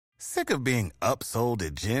Sick of being upsold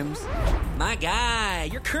at gyms? My guy,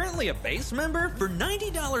 you're currently a base member? For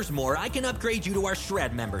 $90 more, I can upgrade you to our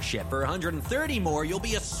Shred membership. For $130 more, you'll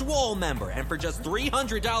be a Swole member. And for just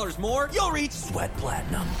 $300 more, you'll reach Sweat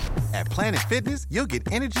Platinum. At Planet Fitness, you'll get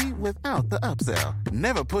energy without the upsell.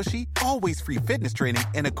 Never pushy, always free fitness training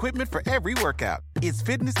and equipment for every workout. It's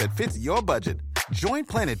fitness that fits your budget. Join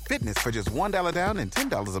Planet Fitness for just $1 down and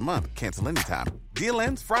 $10 a month. Cancel anytime. Deal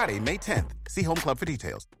ends Friday, May 10th. See Home Club for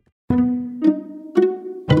details.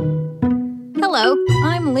 Hello,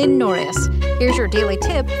 I'm Lynn Norris. Here's your daily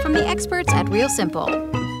tip from the experts at Real Simple.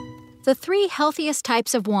 The 3 Healthiest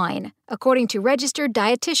Types of Wine, according to Registered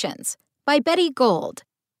Dietitians, by Betty Gold.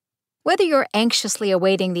 Whether you're anxiously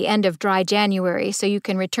awaiting the end of dry January so you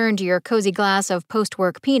can return to your cozy glass of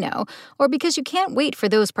post-work Pinot, or because you can't wait for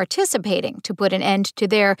those participating to put an end to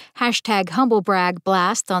their #humblebrag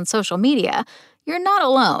blasts on social media, you're not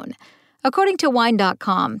alone. According to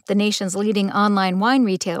Wine.com, the nation's leading online wine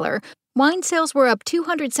retailer, wine sales were up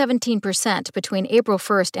 217% between April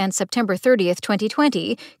 1st and September 30th,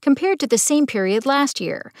 2020, compared to the same period last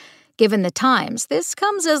year. Given the times, this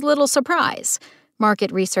comes as little surprise.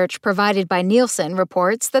 Market research provided by Nielsen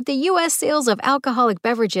reports that the U.S. sales of alcoholic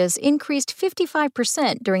beverages increased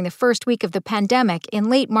 55% during the first week of the pandemic in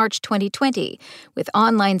late March 2020, with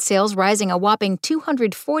online sales rising a whopping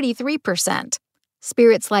 243%.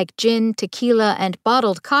 Spirits like gin, tequila, and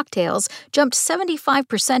bottled cocktails jumped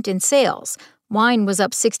 75% in sales. Wine was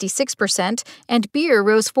up 66%, and beer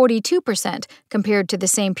rose 42% compared to the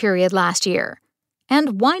same period last year.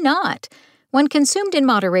 And why not? When consumed in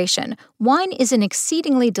moderation, wine is an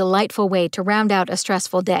exceedingly delightful way to round out a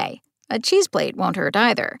stressful day. A cheese plate won't hurt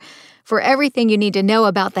either. For everything you need to know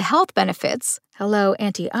about the health benefits, hello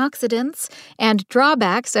antioxidants, and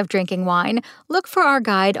drawbacks of drinking wine, look for our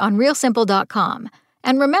guide on realsimple.com.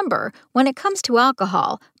 And remember, when it comes to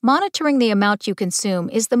alcohol, monitoring the amount you consume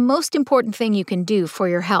is the most important thing you can do for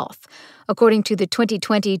your health. According to the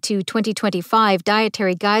 2020 to 2025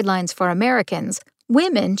 Dietary Guidelines for Americans,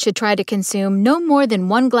 women should try to consume no more than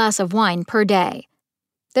 1 glass of wine per day.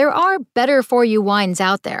 There are better-for-you wines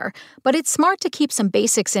out there, but it's smart to keep some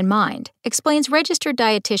basics in mind, explains registered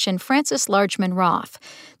dietitian Frances Largeman Roth.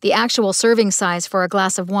 The actual serving size for a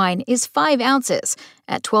glass of wine is 5 ounces,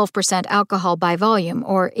 at 12% alcohol by volume,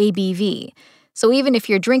 or ABV. So even if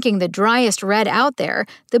you're drinking the driest red out there,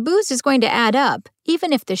 the booze is going to add up,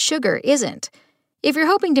 even if the sugar isn't. If you're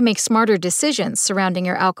hoping to make smarter decisions surrounding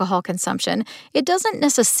your alcohol consumption, it doesn't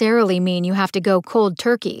necessarily mean you have to go cold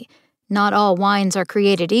turkey. Not all wines are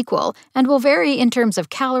created equal and will vary in terms of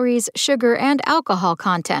calories, sugar, and alcohol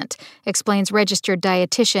content, explains registered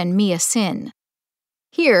dietitian Mia Sin.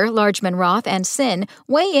 Here, Largeman Roth and Sin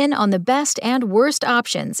weigh in on the best and worst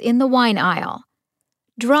options in the wine aisle.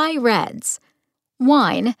 Dry reds.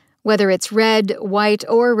 Wine, whether it's red, white,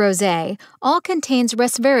 or rosé, all contains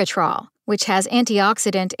resveratrol, which has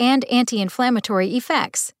antioxidant and anti-inflammatory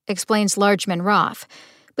effects, explains Largeman Roth.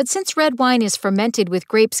 But since red wine is fermented with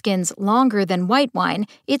grape skins longer than white wine,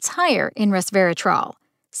 it's higher in resveratrol.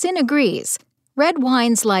 Sin agrees. Red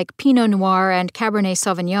wines like Pinot Noir and Cabernet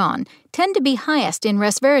Sauvignon tend to be highest in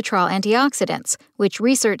resveratrol antioxidants, which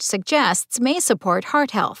research suggests may support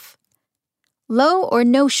heart health. Low or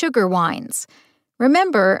no sugar wines.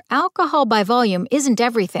 Remember, alcohol by volume isn't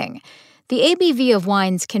everything. The ABV of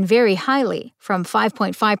wines can vary highly, from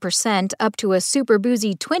 5.5% up to a super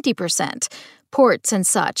boozy 20%. Ports and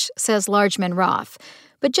such, says Largeman Roth.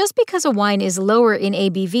 But just because a wine is lower in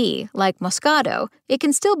ABV, like Moscato, it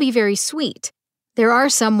can still be very sweet. There are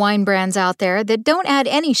some wine brands out there that don't add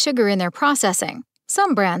any sugar in their processing.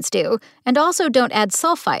 Some brands do, and also don't add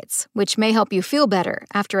sulfites, which may help you feel better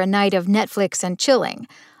after a night of Netflix and chilling.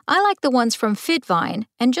 I like the ones from Fitvine,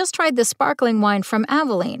 and just tried the sparkling wine from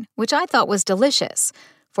Aveline, which I thought was delicious.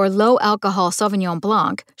 For low-alcohol Sauvignon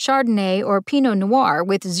Blanc, Chardonnay, or Pinot Noir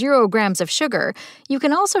with 0 grams of sugar, you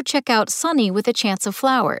can also check out Sunny with a Chance of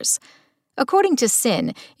Flowers. According to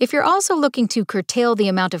Sin, if you're also looking to curtail the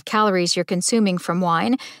amount of calories you're consuming from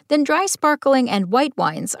wine, then dry sparkling and white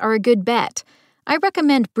wines are a good bet. I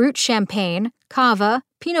recommend Brut Champagne, Cava,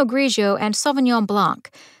 Pinot Grigio, and Sauvignon Blanc.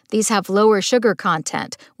 These have lower sugar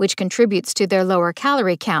content, which contributes to their lower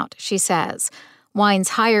calorie count, she says. Wines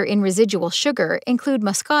higher in residual sugar include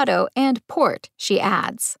Moscato and Port, she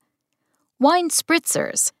adds. Wine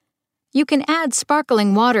spritzers. You can add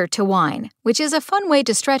sparkling water to wine, which is a fun way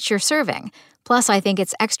to stretch your serving. Plus, I think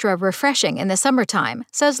it's extra refreshing in the summertime,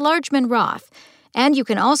 says Largeman Roth. And you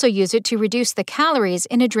can also use it to reduce the calories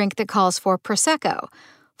in a drink that calls for Prosecco.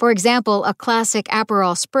 For example, a classic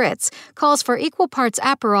Aperol Spritz calls for equal parts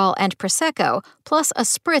Aperol and Prosecco, plus a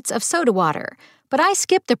spritz of soda water. But I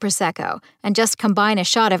skip the Prosecco and just combine a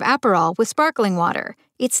shot of Aperol with sparkling water.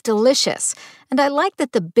 It's delicious, and I like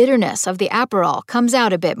that the bitterness of the Aperol comes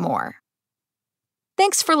out a bit more.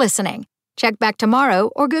 Thanks for listening. Check back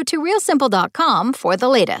tomorrow or go to realsimple.com for the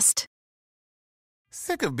latest.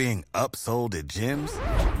 Sick of being upsold at gyms?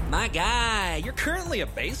 My guy, you're currently a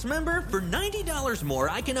base member? For $90 more,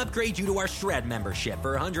 I can upgrade you to our Shred membership.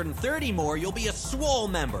 For $130 more, you'll be a Swole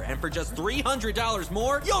member. And for just $300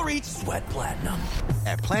 more, you'll reach Sweat Platinum.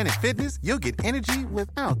 At Planet Fitness, you'll get energy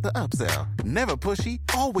without the upsell. Never pushy,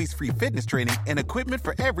 always free fitness training and equipment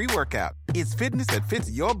for every workout. It's fitness that fits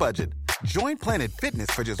your budget. Join Planet Fitness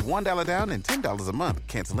for just $1 down and $10 a month.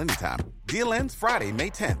 Cancel anytime. Deal ends Friday, May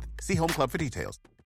 10th. See Home Club for details.